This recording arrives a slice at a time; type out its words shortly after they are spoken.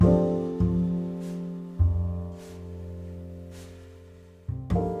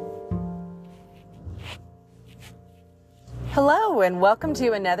Hello, and welcome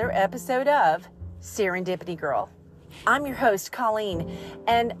to another episode of Serendipity Girl. I'm your host, Colleen,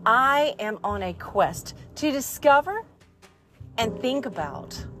 and I am on a quest to discover and think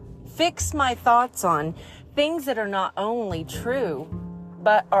about, fix my thoughts on things that are not only true,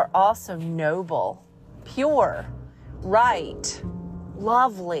 but are also noble, pure, right,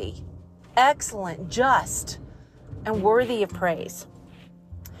 lovely, excellent, just, and worthy of praise.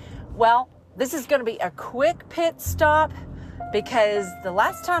 Well, this is going to be a quick pit stop because the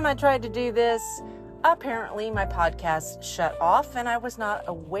last time I tried to do this, apparently my podcast shut off and I was not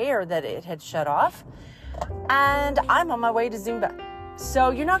aware that it had shut off. And I'm on my way to Zumba.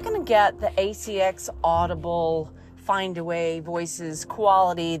 So you're not going to get the ACX audible find away voices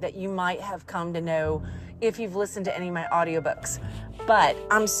quality that you might have come to know if you've listened to any of my audiobooks. But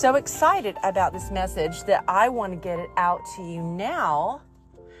I'm so excited about this message that I want to get it out to you now.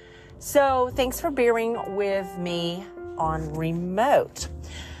 So thanks for bearing with me on remote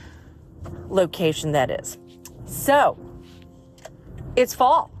location, that is. So it's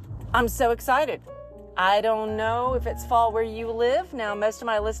fall. I'm so excited. I don't know if it's fall where you live. Now, most of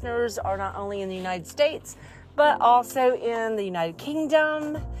my listeners are not only in the United States, but also in the United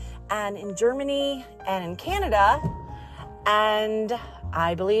Kingdom and in Germany and in Canada. And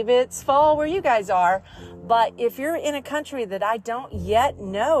I believe it's fall where you guys are. But if you're in a country that I don't yet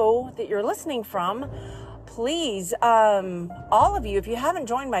know that you're listening from, please, all of you, if you haven't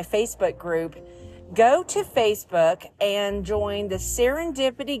joined my Facebook group, go to Facebook and join the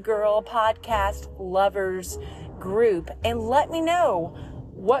Serendipity Girl podcast lovers group and let me know,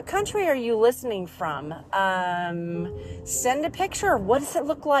 what country are you listening from? Send a picture. What does it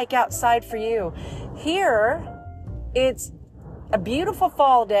look like outside for you? Here, it's a beautiful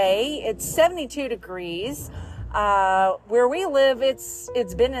fall day. It's 72 degrees. Where we live, it's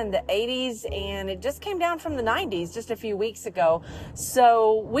been in the 80s and it just came down from the 90s just a few weeks ago.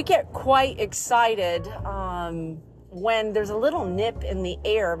 So we get quite excited when there's a little nip in the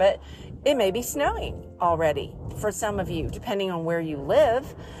air, but it may be snowing already for some of you, depending on where you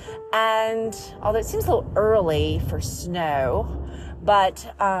live. And although it seems a little early for snow, but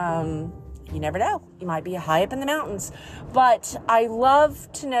you never know. You might be high up in the mountains. But I love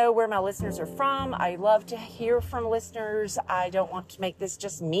to know where my listeners are from. I love to hear from listeners. I don't want to make this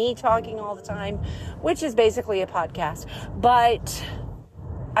just me talking all the time, which is basically a podcast. But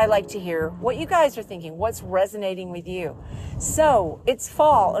I like to hear what you guys are thinking, what's resonating with you. So it's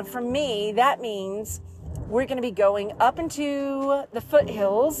fall. And for me, that means we're going to be going up into the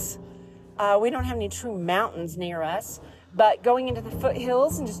foothills. We don't have any true mountains near us, but going into the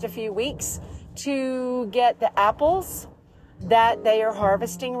foothills in just a few weeks to get the apples that they are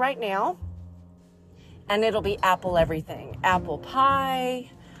harvesting right now. And it'll be apple everything. Apple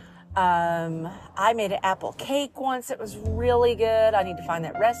pie. I made an apple cake once. It was really good. I need to find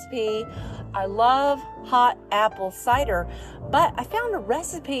that recipe. I love hot apple cider, but I found a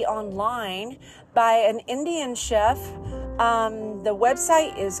recipe online by an Indian chef. The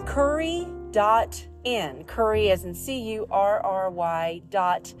website is curry.in, curry as in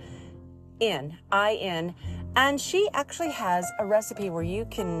curry.in, and she actually has a recipe where you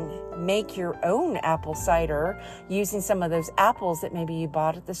can make your own apple cider using some of those apples that maybe you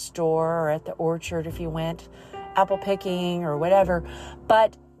bought at the store or at the orchard if you went apple picking or whatever.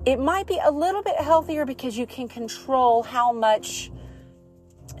 But it might be a little bit healthier because you can control how much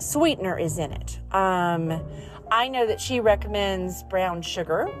sweetener is in it. I know that she recommends brown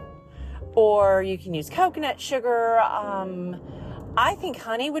sugar, or you can use coconut sugar. I think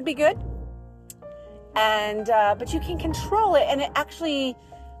honey would be good. And, but you can control it. And it actually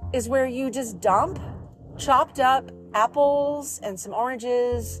is where you just dump chopped up apples and some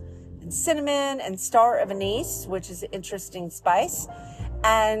oranges and cinnamon and star of anise, which is an interesting spice,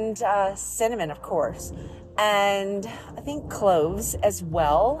 and, cinnamon, of course. And I think cloves as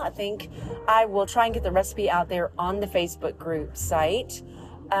well. I think I will try and get the recipe out there on the Facebook group site.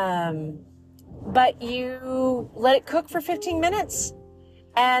 But you let it cook for 15 minutes.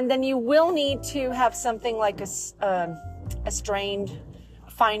 And then you will need to have something like a strained,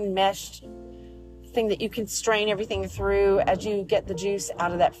 fine meshed thing that you can strain everything through as you get the juice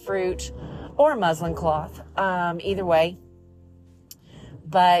out of that fruit, or a muslin cloth, either way.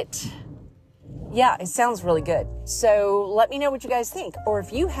 But yeah, it sounds really good. So let me know what you guys think. Or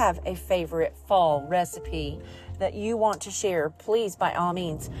if you have a favorite fall recipe that you want to share, please, by all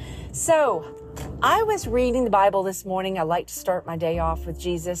means. So I was reading the Bible this morning. I like to start my day off with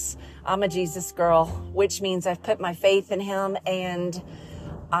Jesus. I'm a Jesus girl, which means I've put my faith in him, and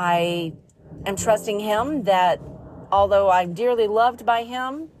I am trusting him that although I'm dearly loved by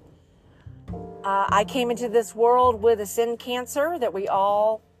him, I came into this world with a sin cancer that we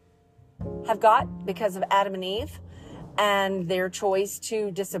all have got because of Adam and Eve and their choice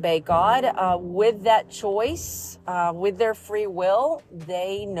to disobey God. With that choice, with their free will,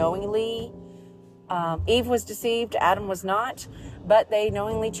 they knowingly, Eve was deceived, Adam was not, but they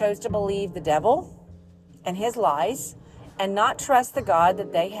knowingly chose to believe the devil and his lies and not trust the God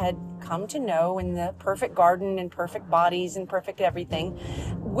that they had come to know in the perfect garden and perfect bodies and perfect everything.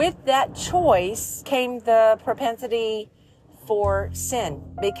 With that choice came the propensity for sin,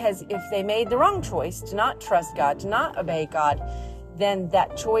 because if they made the wrong choice to not trust God, to not obey God, then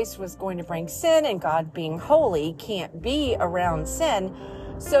that choice was going to bring sin, and God, being holy, can't be around sin.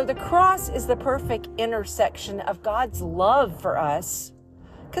 So the cross is the perfect intersection of God's love for us,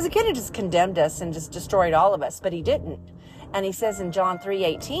 because he could have just condemned us and just destroyed all of us, but he didn't. And he says in John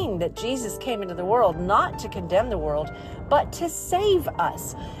 3:18 that Jesus came into the world not to condemn the world, but to save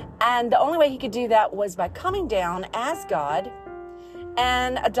us. And the only way he could do that was by coming down as God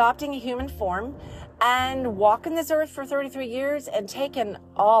and adopting a human form and walking this earth for 33 years and taking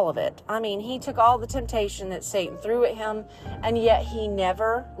all of it. I mean, he took all the temptation that Satan threw at him, and yet he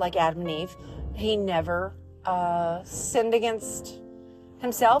never, like Adam and Eve, he never sinned against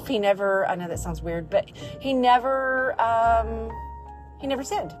himself. He never, I know that sounds weird, but he never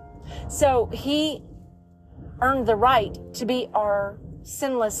sinned. So he earned the right to be our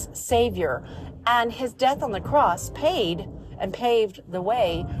sinless Savior, and his death on the cross paid and paved the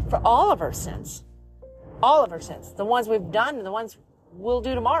way for all of our sins. All of our sins, the ones we've done and the ones we'll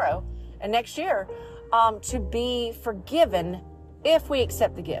do tomorrow and next year, to be forgiven if we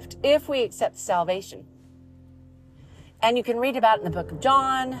accept the gift, if we accept salvation. And you can read about it in the book of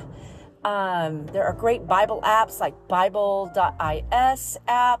John. There are great Bible apps like Bible.is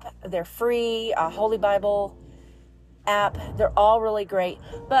app. They're free. Holy Bible app. They're all really great.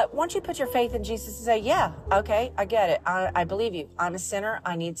 But once you put your faith in Jesus and say, yeah, okay, I get it. I believe you. I'm a sinner.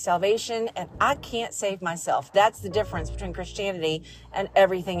 I need salvation, and I can't save myself. That's the difference between Christianity and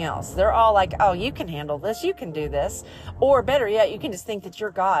everything else. They're all like, oh, you can handle this. You can do this. Or better yet, you can just think that you're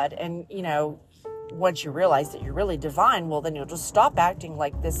God, and, once you realize that you're really divine, well, then you'll just stop acting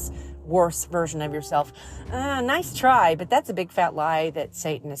like this worse version of yourself. Nice try, but that's a big fat lie that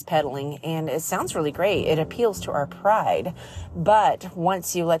Satan is peddling, and it sounds really great. It appeals to our pride. But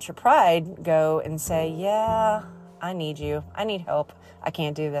once you let your pride go and say, yeah, I need you. I need help. I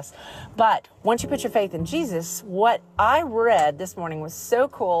can't do this. But once you put your faith in Jesus, what I read this morning was so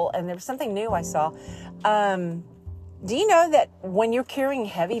cool, and there was something new I saw. Do you know that when you're carrying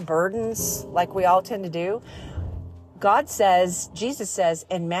heavy burdens, like we all tend to do, Jesus says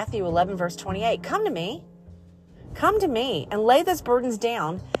in Matthew 11, verse 28, come to me and lay those burdens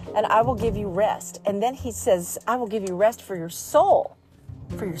down, and I will give you rest. And then he says, I will give you rest for your soul.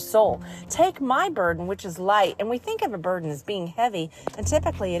 For your soul. Take my burden, which is light. And we think of a burden as being heavy, and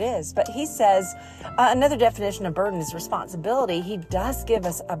typically it is. But he says, another definition of burden is responsibility. He does give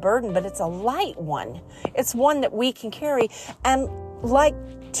us a burden, but it's a light one. It's one that we can carry. And like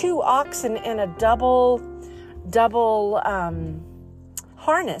two oxen in a double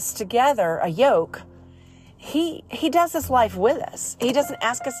harness together, a yoke, He does this life with us. He doesn't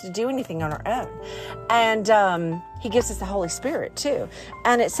ask us to do anything on our own. And he gives us the Holy Spirit too.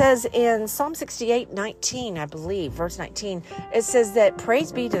 And it says in Psalm 68:19, I believe, verse 19, it says that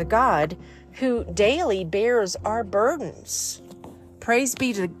praise be to God who daily bears our burdens. Praise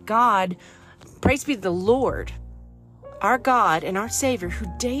be to God. Praise be to the Lord, our God and our Savior, who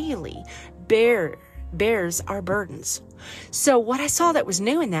daily bears our burdens. So what I saw that was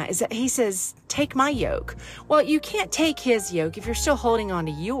new in that is that he says, take my yoke. Well, you can't take his yoke if you're still holding on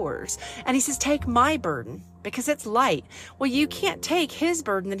to yours. And he says, take my burden because it's light. Well, you can't take his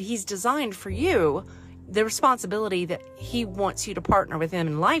burden that he's designed for you, the responsibility that he wants you to partner with him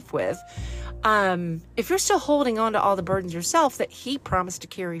in life with. If you're still holding on to all the burdens yourself that he promised to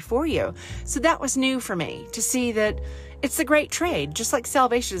carry for you. So that was new for me to see that it's a great trade. Just like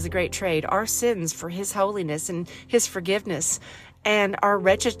salvation is a great trade, our sins for his holiness and his forgiveness, and our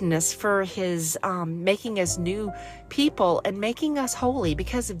wretchedness for his making us new people and making us holy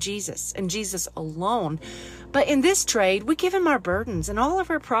because of Jesus and Jesus alone. But in this trade, we give him our burdens and all of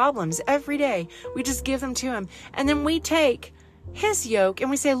our problems every day. We just give them to him. And then we take his yoke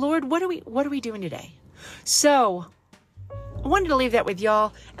and we say, Lord, what are we doing today? So I wanted to leave that with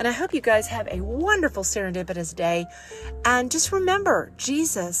y'all, and I hope you guys have a wonderful serendipitous day. And just remember,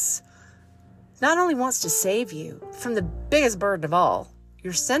 Jesus not only wants to save you from the biggest burden of all,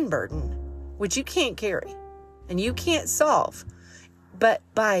 your sin burden, which you can't carry and you can't solve, but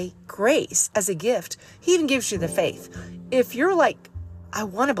by grace as a gift, he even gives you the faith. If you're like I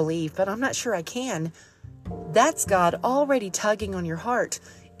want to believe, but I'm not sure I can. That's God already tugging on your heart.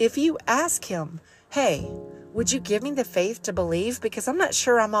 If you ask him, hey, would you give me the faith to believe? Because I'm not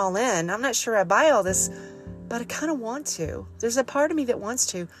sure I'm all in. I'm not sure I buy all this, but I kind of want to. There's a part of me that wants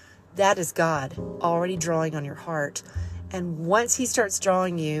to. That is God already drawing on your heart. And once he starts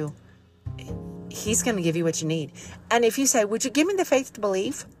drawing you, he's going to give you what you need. And if you say, would you give me the faith to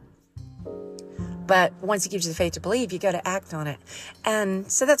believe? But once he gives you the faith to believe, you got to act on it.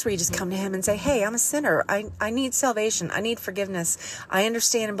 And so that's where you just come to him and say, hey, I'm a sinner. I need salvation. I need forgiveness. I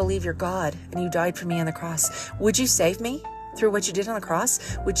understand and believe you're God and you died for me on the cross. Would you save me through what you did on the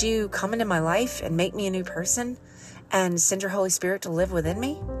cross? Would you come into my life and make me a new person and send your Holy Spirit to live within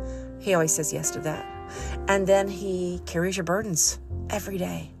me? He always says yes to that. And then he carries your burdens every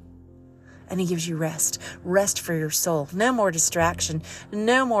day. And he gives you rest for your soul. No more distraction.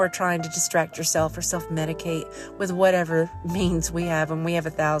 No more trying to distract yourself or self-medicate with whatever means we have. And we have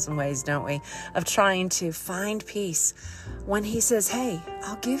 1,000 ways, don't we, of trying to find peace. When he says, hey,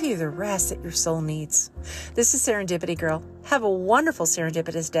 I'll give you the rest that your soul needs. This is Serendipity Girl. Have a wonderful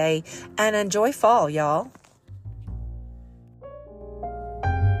serendipitous day and enjoy fall, y'all.